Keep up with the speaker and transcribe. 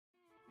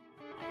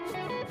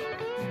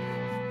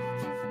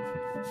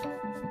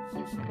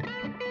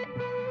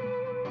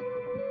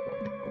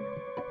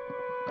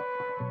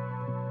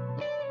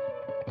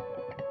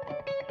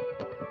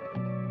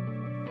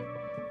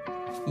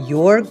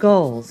Your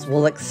goals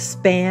will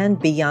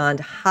expand beyond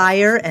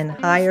higher and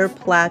higher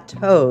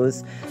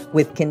plateaus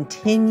with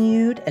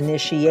continued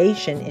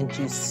initiation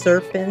into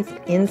Serpent's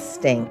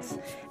instincts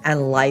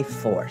and life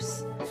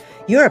force.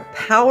 You're a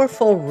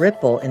powerful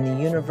ripple in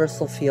the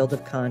universal field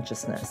of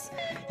consciousness.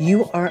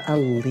 You are a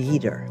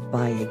leader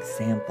by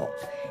example.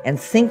 And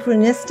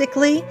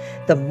synchronistically,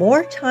 the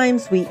more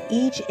times we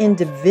each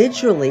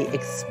individually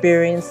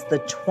experience the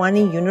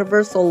 20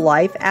 universal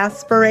life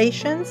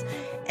aspirations,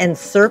 and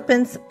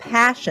Serpent's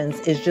passions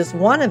is just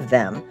one of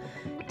them,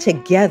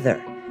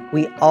 together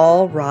we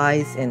all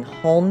rise in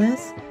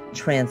wholeness,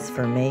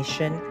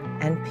 transformation,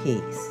 and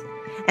peace.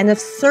 And if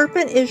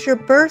Serpent is your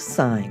birth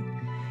sign,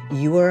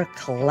 you are a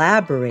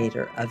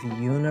collaborator of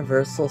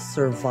universal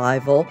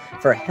survival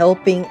for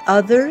helping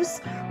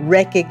others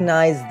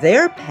recognize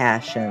their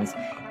passions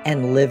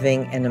and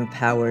living an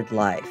empowered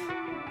life.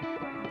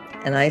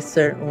 And I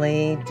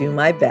certainly do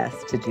my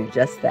best to do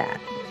just that.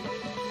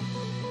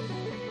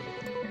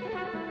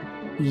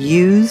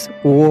 Use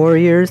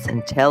Warrior's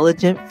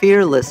intelligent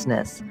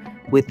fearlessness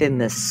within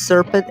the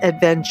Serpent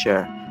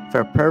adventure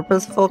for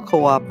purposeful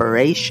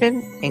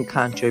cooperation and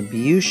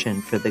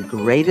contribution for the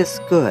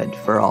greatest good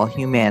for all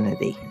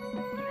humanity.